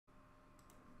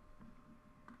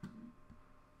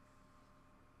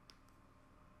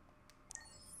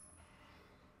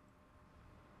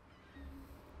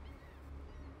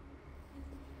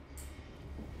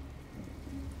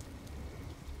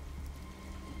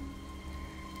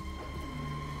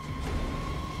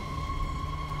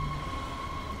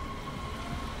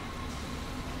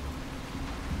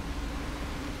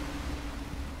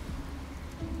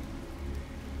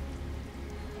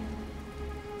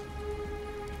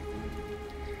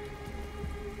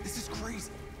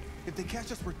If they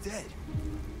catch us, we're dead.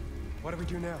 What do we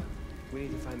do now? We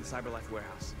need to find the Cyberlife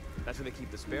warehouse. That's where they keep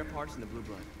the spare parts and the blue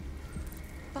blood.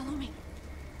 Follow me.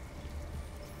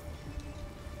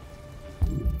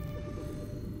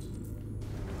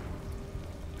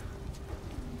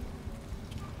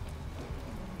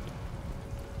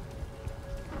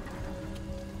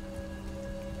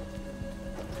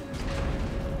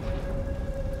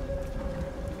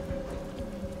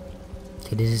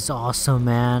 Okay, this is awesome,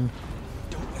 man.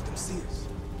 Don't let them see us.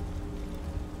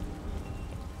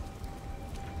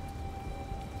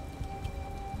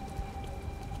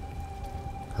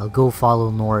 I'll go follow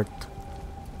North.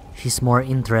 She's more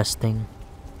interesting.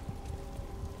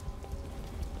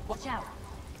 Watch out.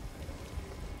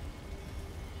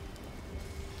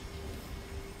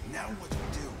 Now what do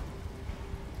we do?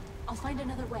 I'll find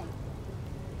another way.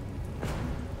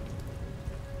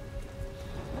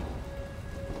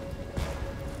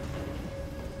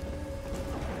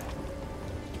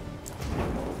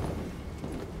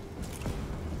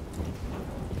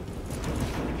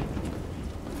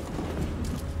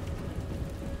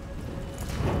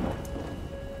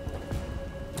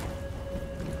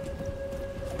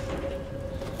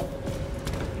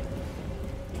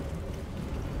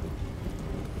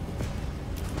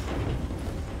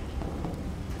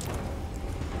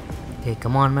 Okay,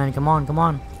 come on, man, come on, come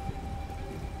on.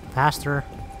 Faster.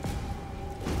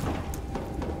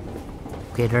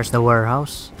 Okay, there's the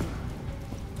warehouse.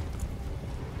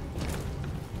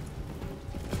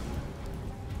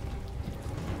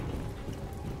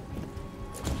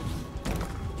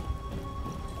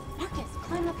 Marcus,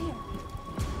 climb up here.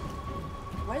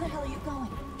 Where the hell are you going?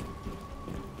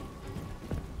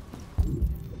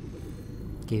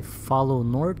 Okay, follow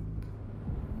North.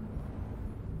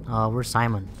 Where's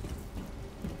Simon?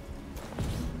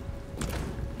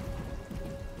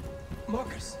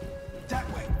 Marcus, that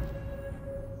way.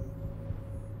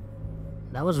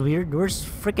 That was weird. Where's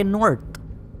freaking North?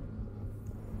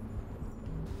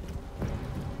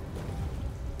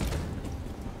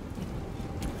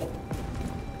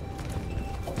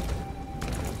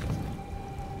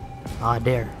 Ah,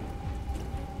 there.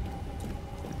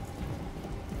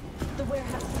 The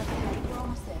warehouse is up ahead. We're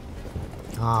almost there.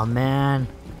 Oh man.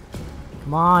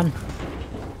 Come on.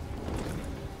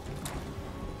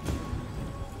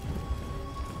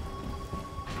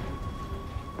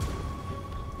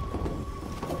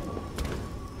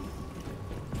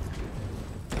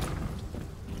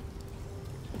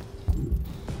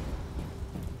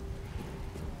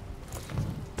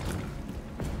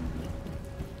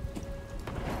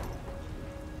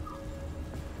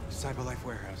 Cyberlife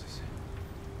warehouses.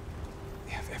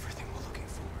 They have everything we're looking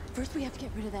for. First, we have to get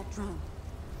rid of that drone.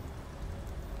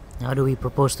 How do we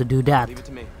propose to do that? Leave it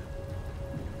to me.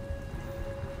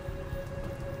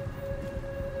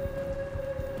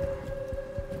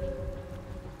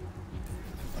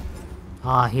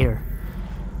 Ah, here.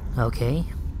 Okay.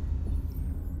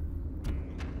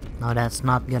 Now that's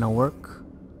not gonna work.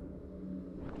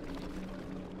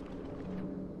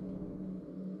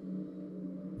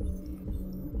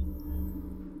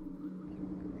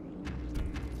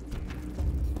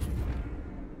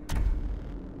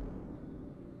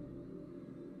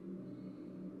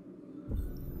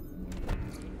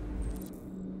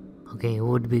 Okay, it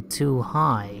would be too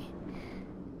high.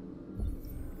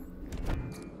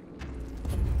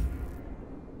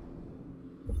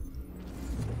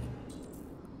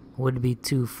 Would be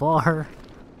too far.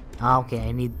 Ah, okay,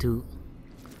 I need to...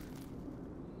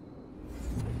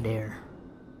 There.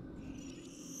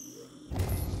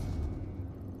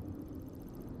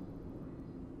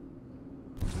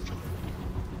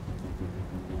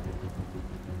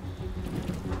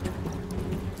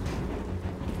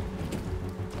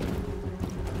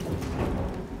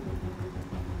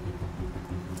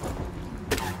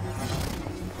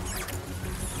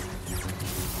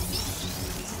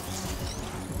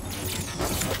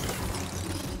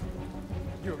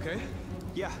 You okay?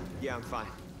 Yeah, I'm fine.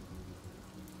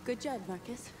 Good job,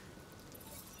 Marcus.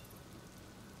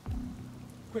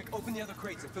 Quick, open the other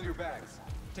crates and fill your bags.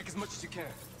 Take as much as you can.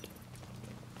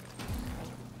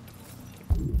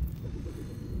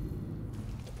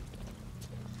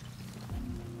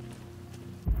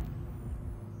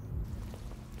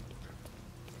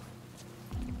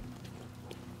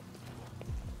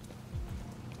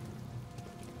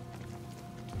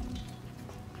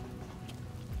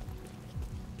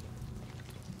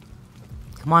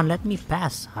 Come on, let me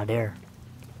pass. Ah, there.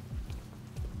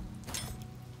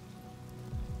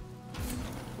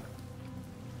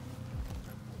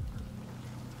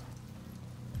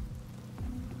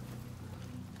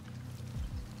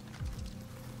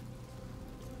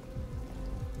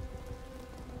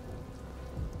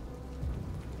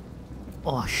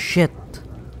 Oh shit.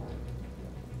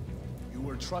 You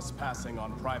were trespassing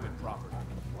on private property.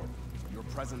 Your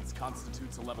presence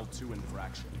constitutes a level 2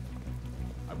 infraction.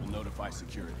 I will notify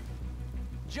security.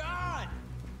 John!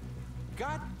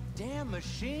 Goddamn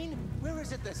machine! Where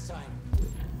is it this time?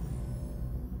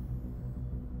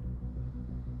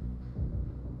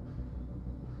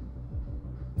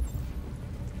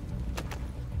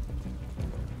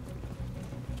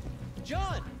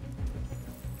 John!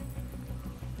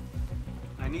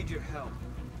 I need your help.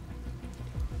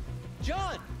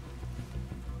 John!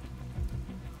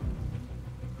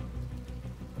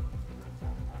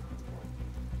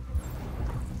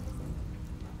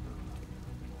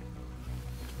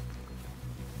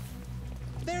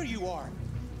 There you are!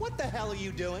 What the hell are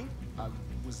you doing? I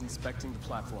was inspecting the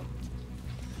platform.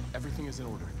 Everything is in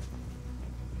order.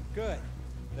 Good.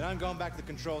 Then I'm going back to the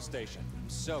control station. I'm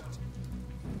soaked.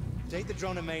 Take the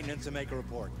drone to maintenance and make a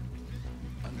report.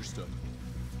 Understood.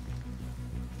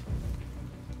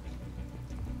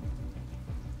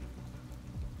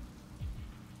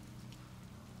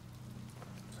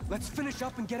 Let's finish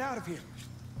up and get out of here.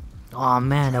 Oh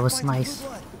man, that was nice.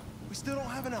 We still don't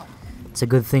have enough. It's a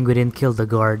good thing we didn't kill the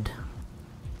guard.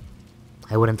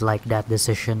 I wouldn't like that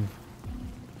decision.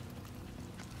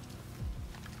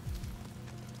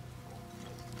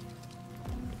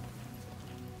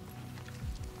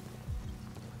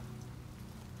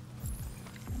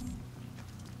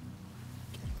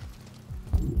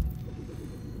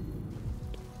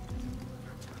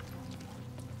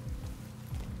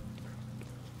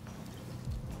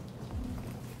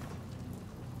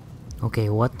 Okay,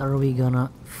 what are we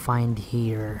gonna find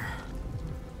here?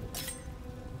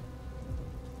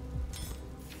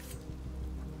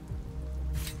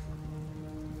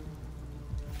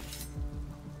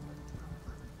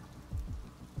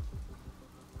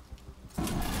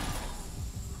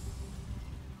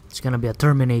 It's gonna be a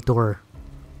Terminator.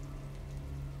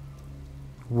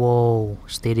 Whoa,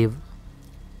 state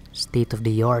of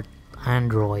the art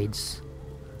androids.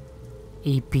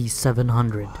 AP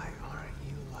 700. Why aren't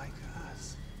you like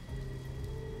us?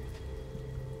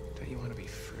 Don't you want to be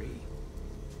free?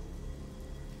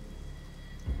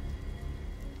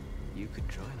 You could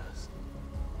join us.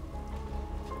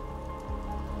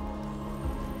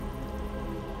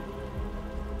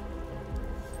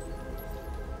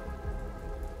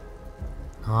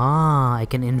 Ah, I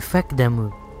can infect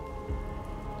them.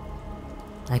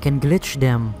 I can glitch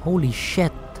them. Holy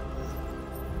shit.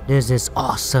 This is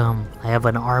awesome. I have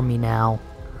an army now.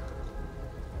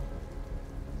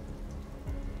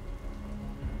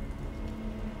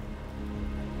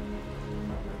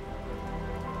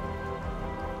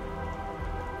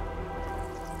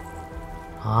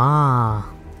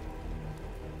 Ah.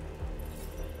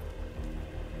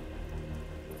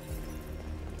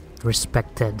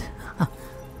 Respected.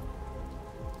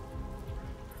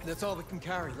 That's all we can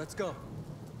carry. Let's go.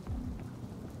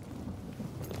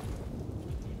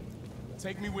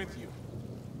 Take me with you.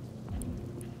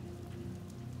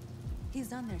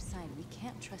 He's on their side. We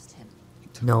can't trust him. He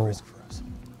took No. a risk for us.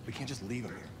 We can't just leave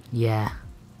him here. Yeah,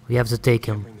 we have to take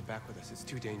Can't him. bring them back with us. It's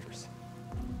too dangerous.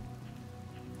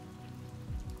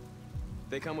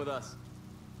 They come with us.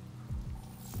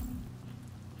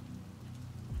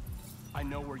 I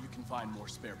know where you can find more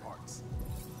spare parts.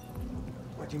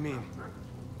 What do you mean?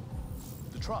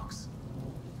 The trucks.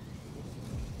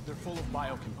 They're full of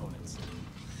biocomponents.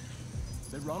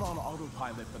 They run on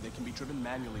autopilot, but they can be driven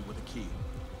manually with a key.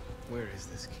 Where is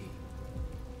this key?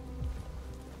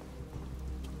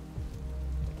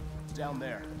 Down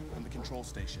there, in the control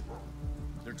station.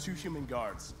 There are 2 human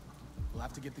guards. We'll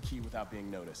have to get the key without being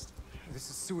noticed. This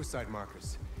is suicide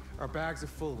markers. Our bags are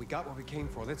full. We got what we came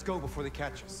for. Let's go before they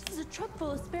catch us. This is a truck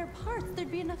full of spare parts. There'd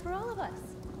be enough for all of us.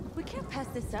 We can't pass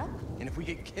this up. And if we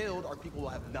get killed, our people will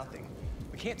have nothing.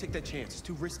 We can't take that chance. It's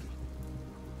too risky.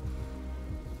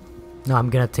 No,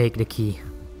 I'm gonna take the key.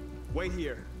 Wait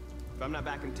here. If I'm not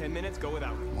back in 10 minutes, go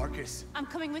without me. Marcus. I'm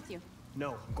coming with you.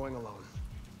 No, I'm going alone.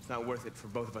 It's not worth it for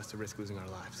both of us to risk losing our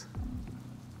lives.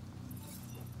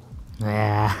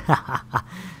 Yeah,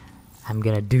 I'm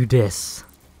gonna do this.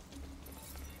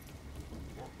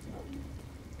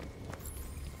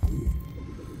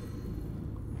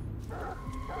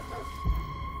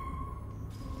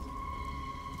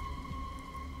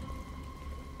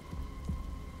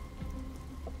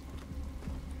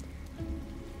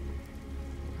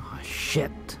 Oh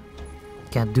shit,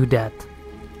 can't do that.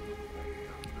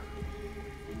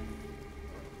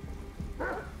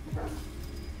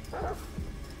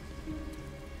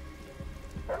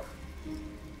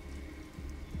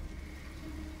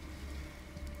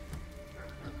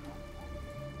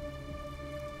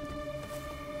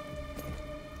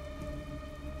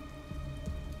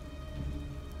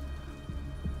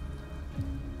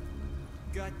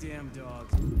 Goddamn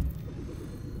dogs.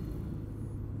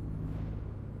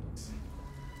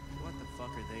 What the fuck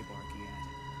are they barking at?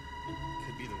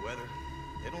 Could be the weather.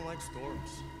 They don't like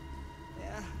storms.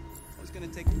 Yeah, I was gonna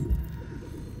take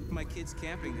my kids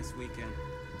camping this weekend.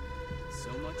 So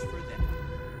much for that.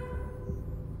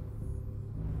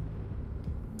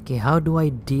 Okay, how do I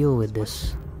deal with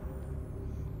this?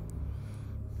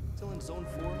 Still in zone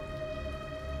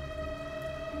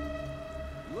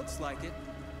 4? Looks like it.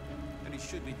 And he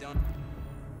should be done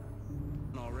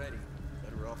already.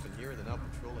 Better off in here than out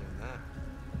patrolling in that.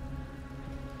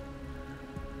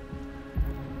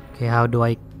 Okay, how do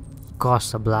I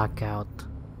cause a blackout?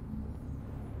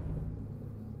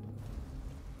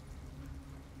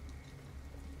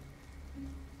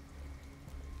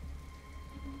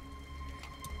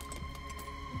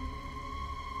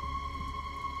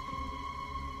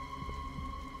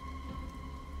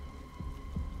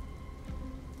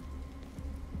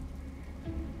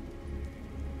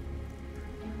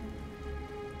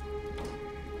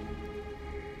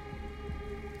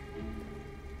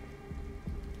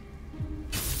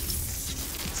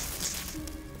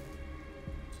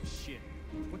 Shit.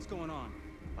 What's going on?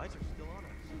 Lights are still on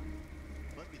us.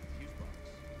 Must be the fuse box.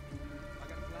 I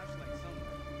got a flashlight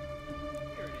somewhere.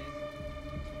 Here it is.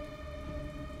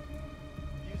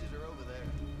 Fuses are over there.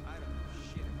 I don't know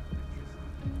shit about electricity.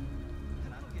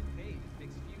 And I don't get paid to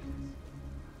fix fuses.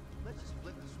 Let's just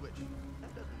flip the switch. If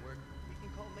that doesn't work, we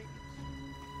can call maintenance.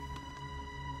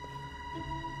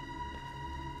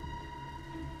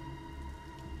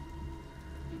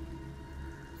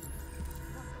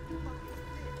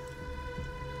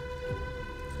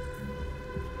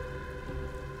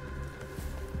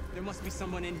 There must be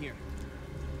someone in here.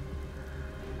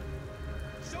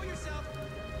 Show yourself!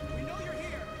 We know you're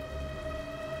here!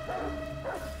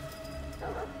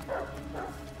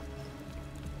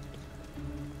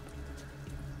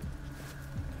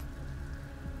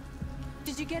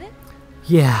 Did you get it?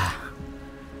 Yeah.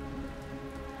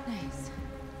 Nice.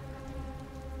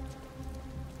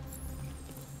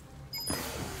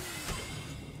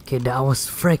 Okay, that was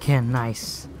freaking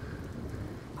nice.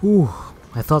 Whew,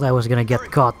 I thought I was gonna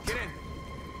get caught. Get in!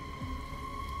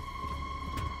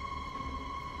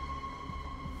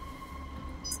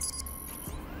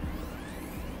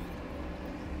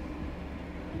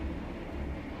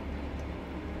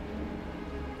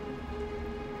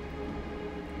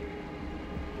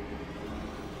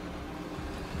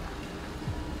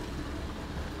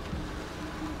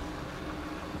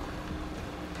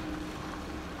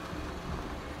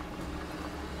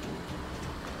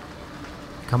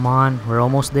 Come on, we're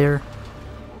almost there.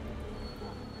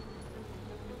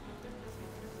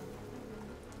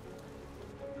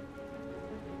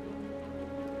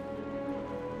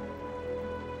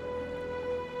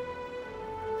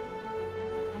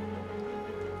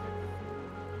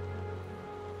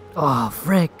 Oh,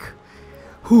 frick.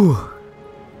 Whew.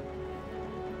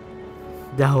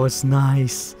 That was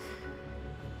nice.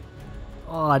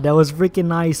 Oh, that was freaking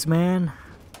nice, man.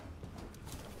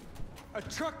 A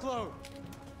truckload!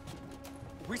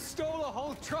 We stole a whole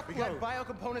We truckload! got bio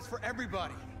components for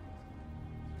everybody.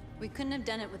 We couldn't have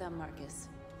done it without Marcus.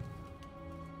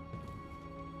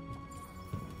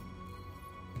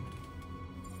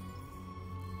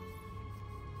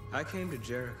 I came to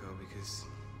Jericho because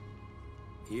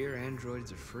here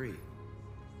androids are free.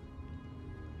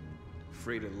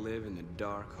 Free to live in the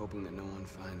dark, hoping that no one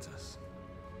finds us.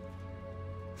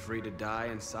 Free to die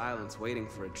in silence, waiting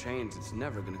for a change that's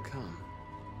never gonna come.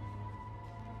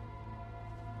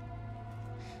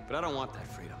 But I don't want that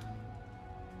freedom.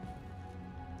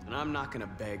 And I'm not gonna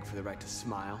beg for the right to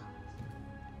smile,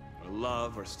 or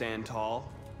love, or stand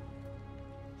tall.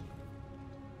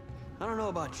 I don't know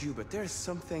about you, but there's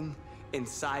something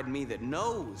inside me that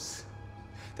knows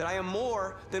that I am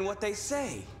more than what they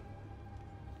say.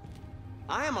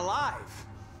 I am alive,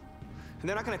 and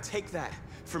they're not gonna take that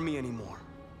from me anymore.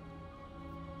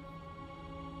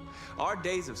 Our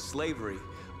days of slavery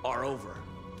are over.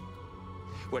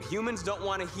 What humans don't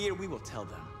want to hear, we will tell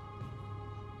them.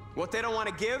 What they don't want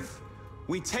to give,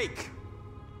 we take.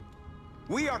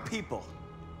 We are people.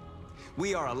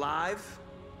 We are alive.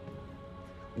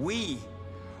 We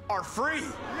are free.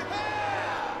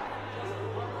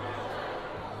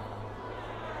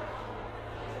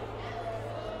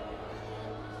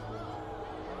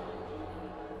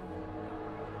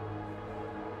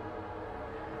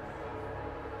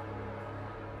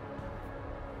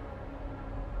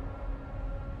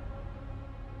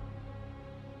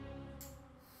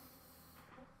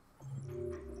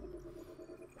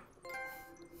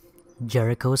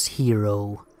 Jericho's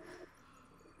hero.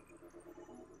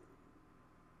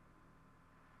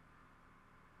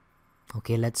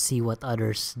 Okay, let's see what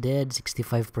others did.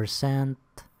 65%.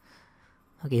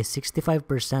 Okay,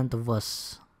 65% of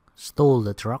us stole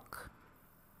the truck.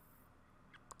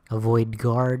 Avoid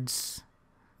guards.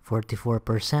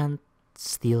 44%.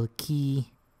 Steal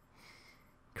key.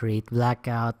 Create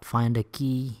blackout. Find a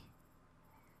key.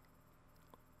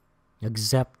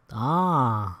 Accept.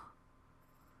 John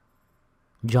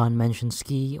mentions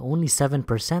key. Only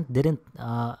 7% didn't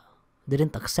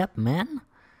accept, man.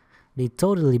 They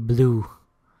totally blew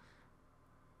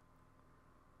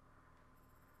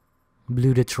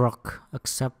the truck.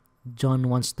 Accept. John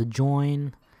wants to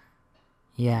join.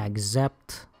 Yeah,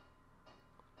 accept.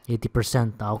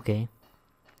 80%. Okay.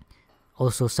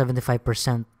 Also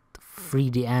 75% free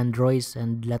the androids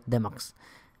and let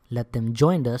them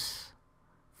join us.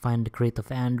 Find the crate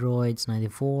of androids.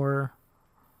 94.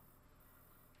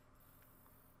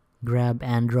 Grab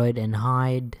android and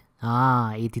hide.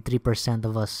 83%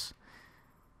 of us.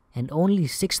 And only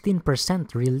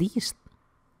 16% released.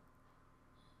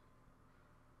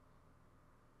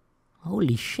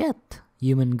 Holy shit.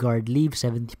 Human guard leave.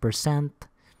 70%.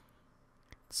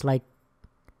 It's like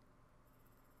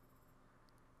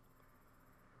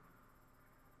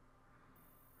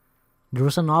there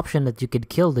was an option that you could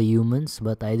kill the humans,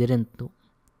 but I didn't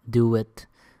do it.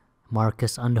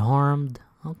 Marcus unharmed.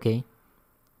 Okay.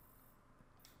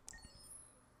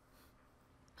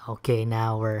 Okay,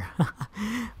 now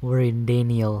we're in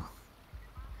Daniel's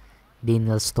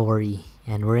story,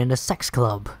 and we're in the sex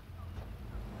club.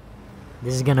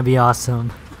 This is gonna be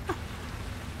awesome.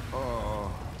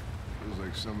 Oh, feels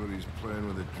like somebody's playing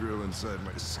with a drill inside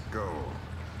my skull.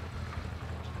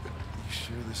 You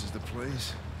sure this is the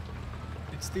place?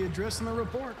 It's the address in the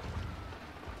report.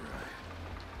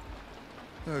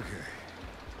 Right. Okay.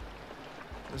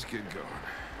 Let's get going.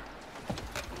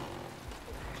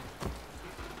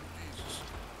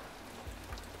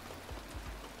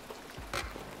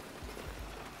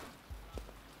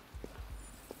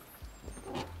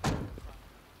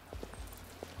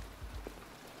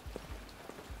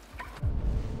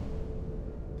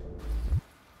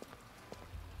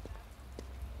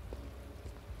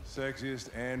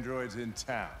 Sexiest androids in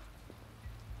town.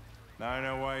 Now I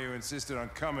know why you insisted on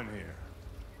coming here.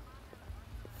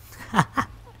 Boy.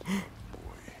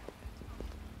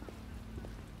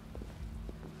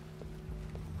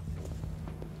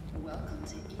 Welcome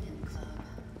to Eden Club.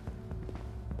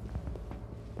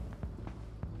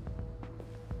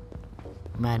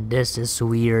 Man, this is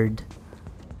weird.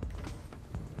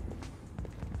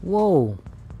 Whoa.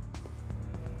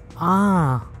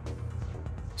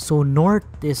 So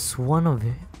North is one of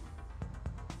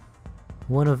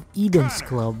Eden's Connor,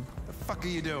 club. The fuck are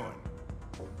you doing?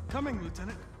 Coming,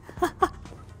 Lieutenant. You're not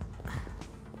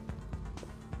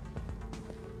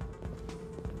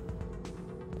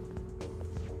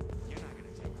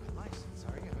gonna take my license,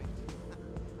 are you? I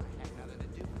have nothing to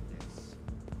do with this.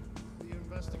 The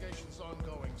investigation's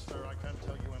ongoing, sir. I can't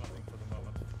tell you anything for the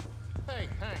moment. Hey,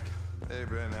 Hank. Hey,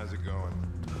 Ben, how's it going?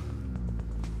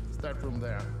 It's that room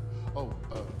there. Oh,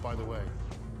 by the way,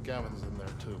 Gavin's in there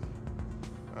too.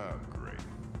 Oh, great.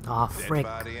 Ah, Dead frick.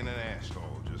 body and an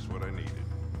asshole, just what I needed.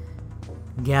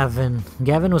 Gavin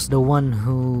was the one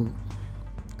who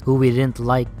we didn't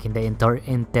like in the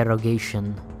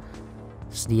interrogation.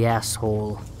 It's the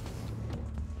asshole.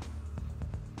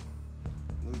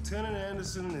 Lieutenant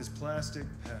Anderson and his plastic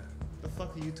pet. The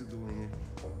fuck are you two doing here?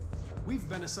 We've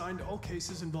been assigned all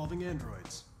cases involving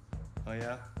androids. Oh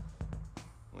yeah?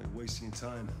 Like wasting your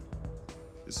time.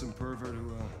 There's some pervert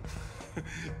who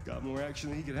got more action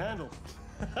than he could handle.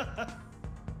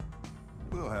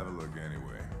 We'll have a look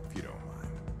anyway, if you don't mind.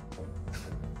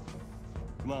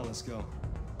 Come on, let's go.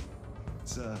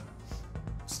 It's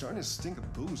starting to stink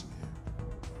of booze in here.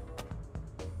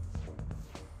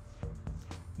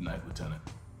 Night, Lieutenant.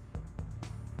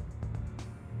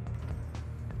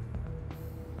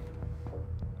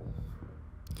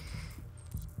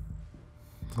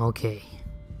 Okay.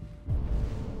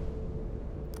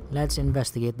 Let's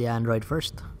investigate the android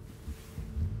first.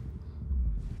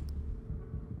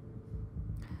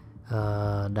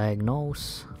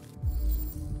 Diagnose.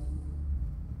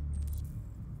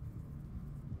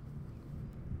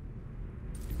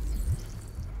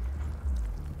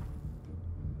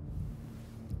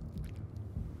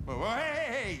 Whoa,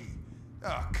 hey!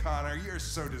 Oh, Connor, you're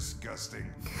so disgusting.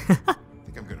 I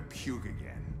think I'm gonna puke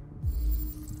again.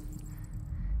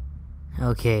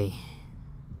 Okay.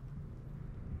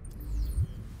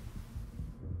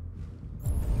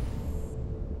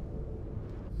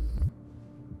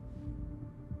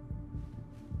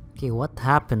 Okay, what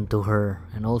happened to her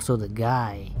and also the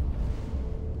guy?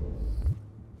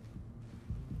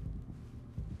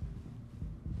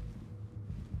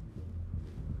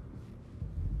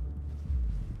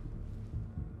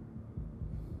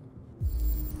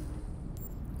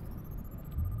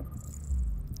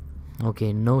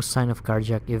 Okay, no sign of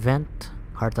cardiac event.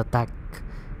 Heart attack,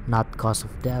 not cause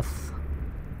of death.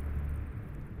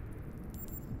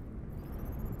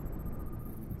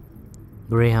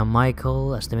 Graham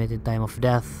Michael, estimated time of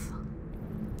death.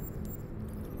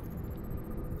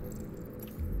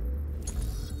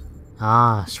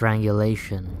 Ah,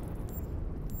 strangulation.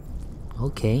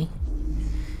 Okay.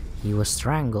 He was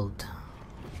strangled.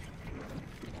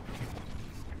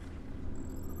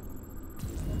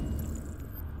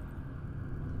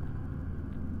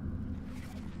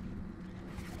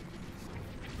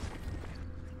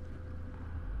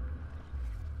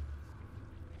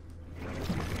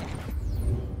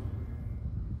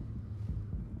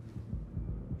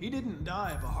 He didn't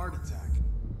die of a heart attack.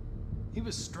 He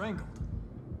was strangled.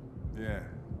 Yeah,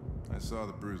 I saw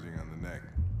the bruising on the neck.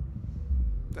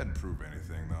 Doesn't prove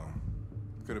anything, though.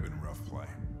 Could have been rough play.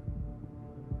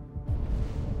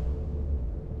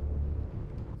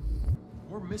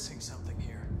 We're missing something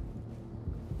here.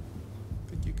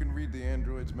 Think you can read the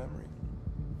android's memory?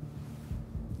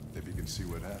 If you can see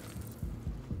what happened.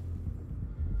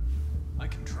 I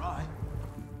can try.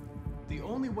 The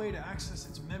only way to access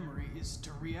its memory is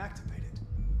to reactivate it.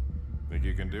 Think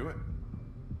you can do it?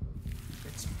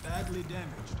 It's badly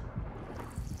damaged.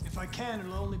 If I can,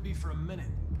 it'll only be for a minute,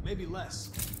 maybe less.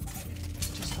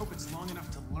 Just hope it's long enough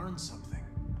to learn something.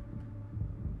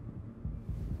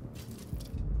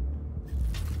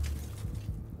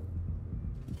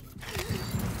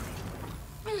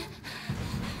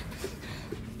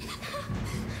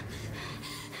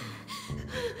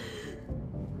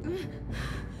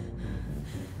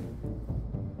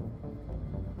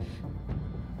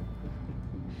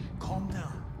 Calm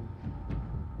down.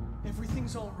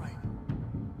 Everything's all right.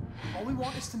 All we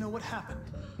want is to know what happened.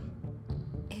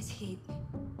 Is he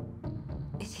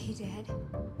dead?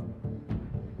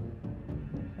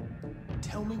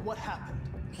 Tell me what happened.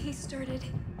 He started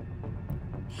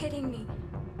hitting me.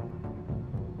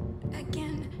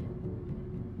 Again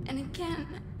and again.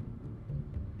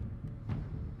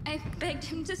 I begged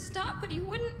him to stop, but he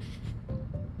wouldn't.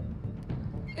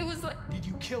 It was like... Did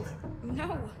you kill him?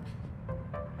 No.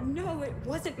 No, it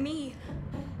wasn't me.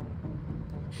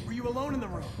 Were you alone in the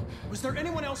room? Was there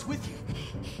anyone else with you?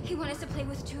 He wanted us to play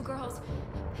with 2 girls.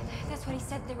 That's what he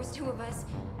said. There was 2 of us.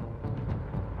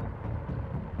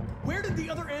 Where did the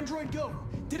other android go?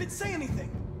 Did it say anything?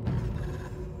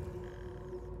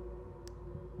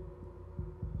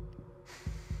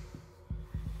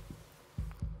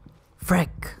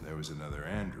 Frick. There was another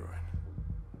android.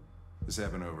 This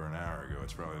happened over an hour ago.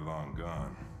 It's probably long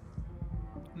gone.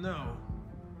 No.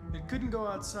 It couldn't go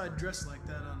outside dressed like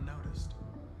that unnoticed.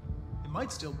 It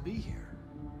might still be here.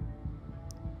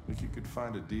 Think you could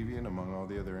find a deviant among all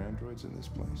the other androids in this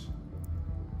place?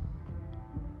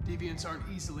 Deviants aren't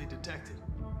easily detected.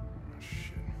 Oh,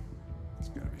 shit. There's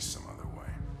gotta be some other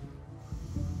way.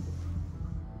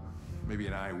 Maybe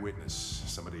an eyewitness,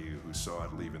 somebody who saw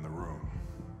it leaving the room.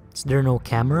 Is there no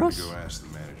cameras? Go ask the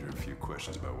manager a few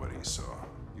questions about what he saw.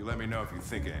 You let me know if you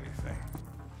think of anything.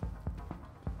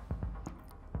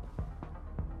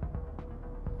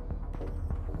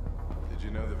 Did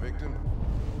you know the victim?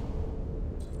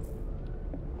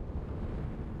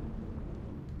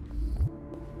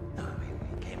 No, I mean,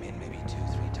 we came in maybe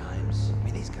 2-3 times. I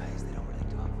mean, these guys, they don't really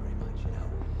talk very much, you know?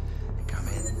 They come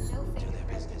in, do their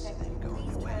business, and then go on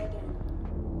their way.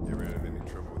 You ever had any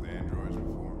trouble with androids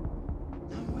before?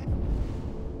 No way.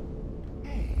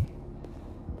 Hey.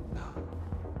 No.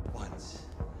 Once.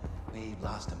 We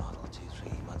lost a model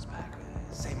 2-3 months back.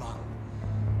 Same model.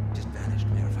 Just vanished.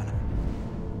 Never found it.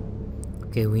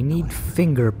 Okay, we need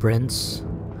fingerprints.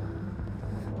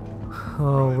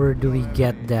 Oh, where do we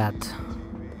get that?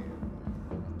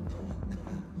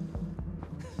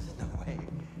 No way.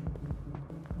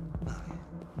 Oh, yeah.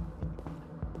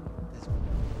 That's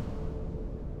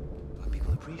what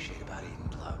people appreciate about Eden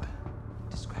Club.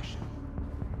 Discretion.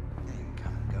 They can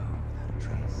come and go without a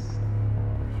trace.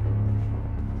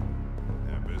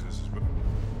 Yeah, business is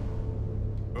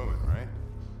booming, right?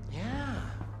 Yeah.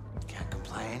 Can't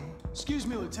complain. Excuse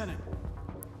me, Lieutenant.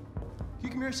 You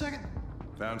come here a second?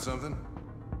 Found something?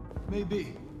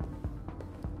 Maybe.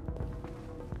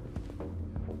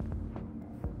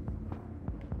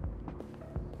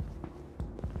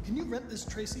 Can you rent this,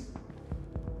 Tracy?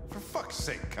 For fuck's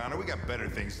sake, Connor, we got better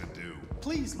things to do.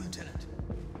 Please, Lieutenant.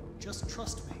 Just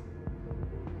trust me.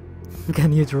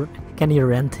 Can you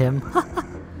rent him?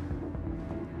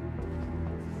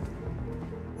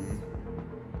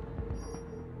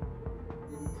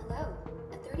 Hello.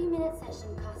 A 30-minute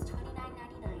session costs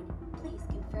 $29.99. Please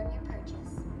confirm your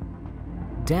purchase.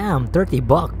 Damn,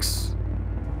 $30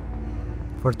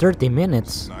 for 30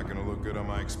 minutes. Not gonna look good on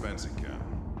my expense account.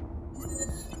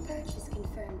 Purchase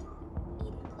confirmed.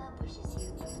 Eden Club wishes you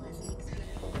a pleasant experience.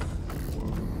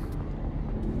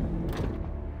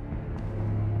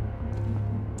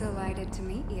 Delighted to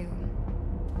meet you.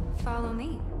 Follow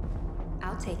me.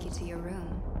 I'll take you to your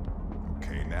room.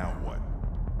 Okay, now what?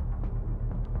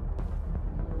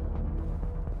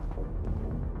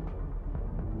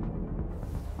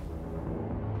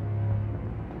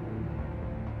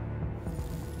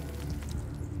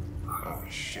 Oh,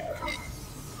 shit. What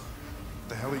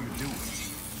the hell are you doing?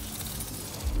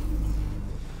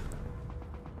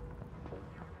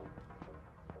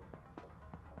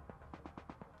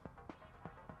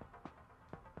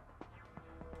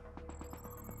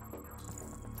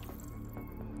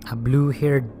 A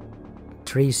blue-haired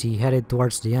Tracy headed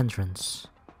towards the entrance.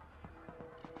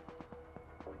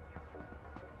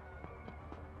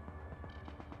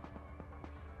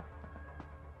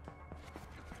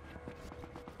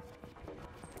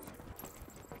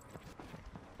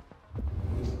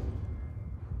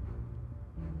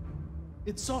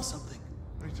 It saw something.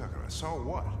 What are you talking about? Saw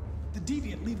what? The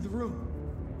Deviant leave the room.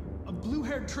 A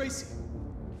blue-haired Tracy.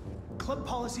 Club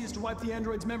policy is to wipe the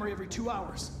android's memory every 2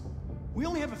 hours. We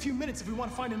only have a few minutes if we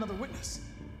want to find another witness.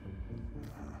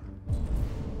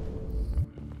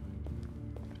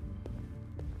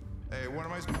 Hey, what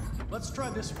am I... Let's try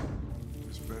this one.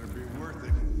 This better be worth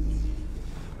it.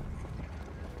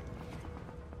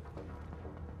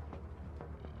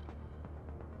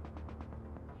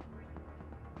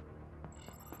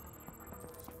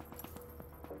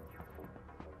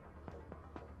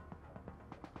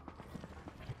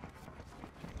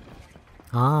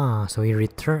 Ah, so he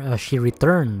she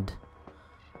returned.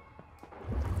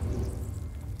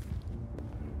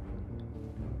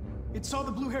 It saw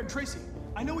the blue-haired Tracy.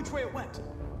 I know which way it went.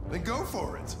 Then go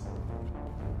for it.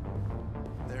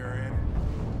 There are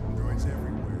androids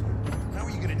everywhere. How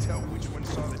are you gonna tell which one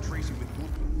saw the Tracy with blue?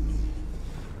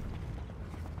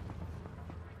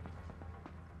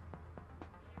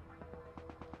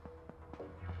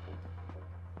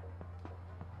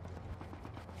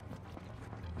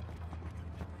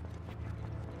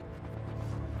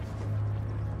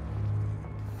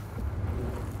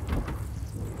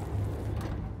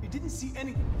 See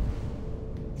anything.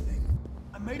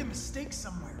 I made a mistake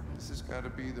somewhere. This has got to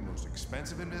be the most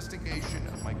expensive investigation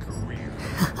of my career.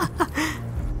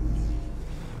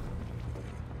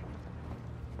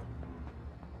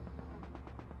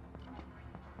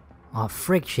 Oh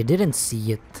frick, she didn't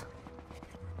see it.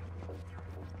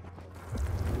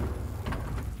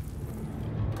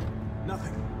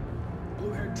 Nothing.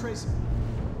 Blue-haired Tracy.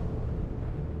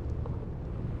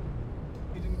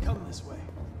 He didn't come this way.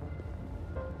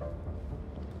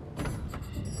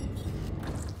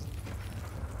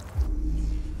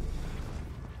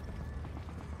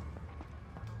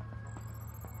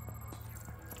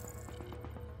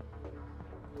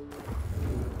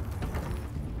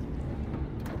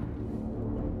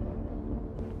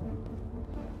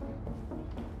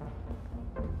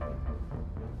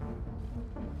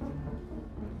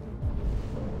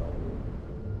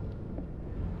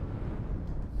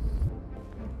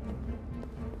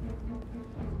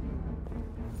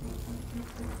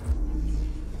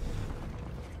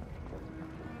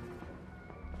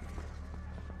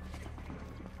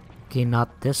 Okay,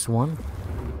 not this one.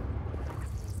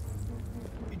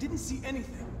 You didn't see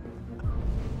anything.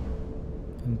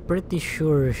 I'm pretty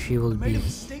sure she will I made a be.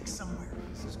 mistake somewhere.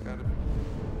 This has got to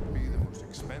be the most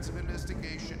expensive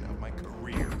investigation of my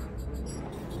career.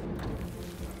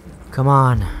 Come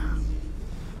on.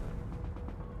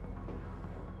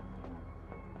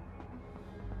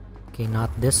 Okay,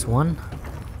 not this one.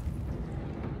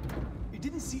 You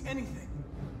didn't see anything.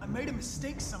 I made a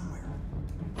mistake somewhere.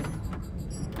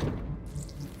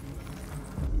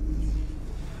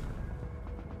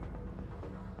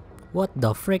 What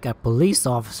the frick? A police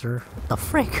officer? The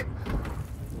frick?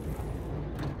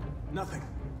 Nothing.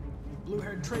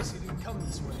 Blue-haired Tracy didn't come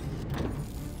this way.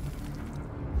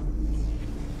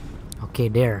 Okay,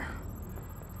 there.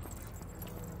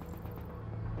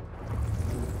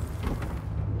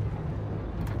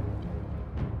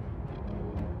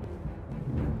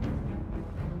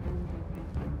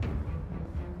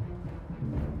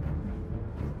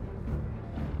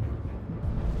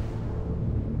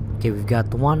 Okay, we've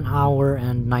got 1 hour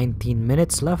and 19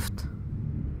 minutes left.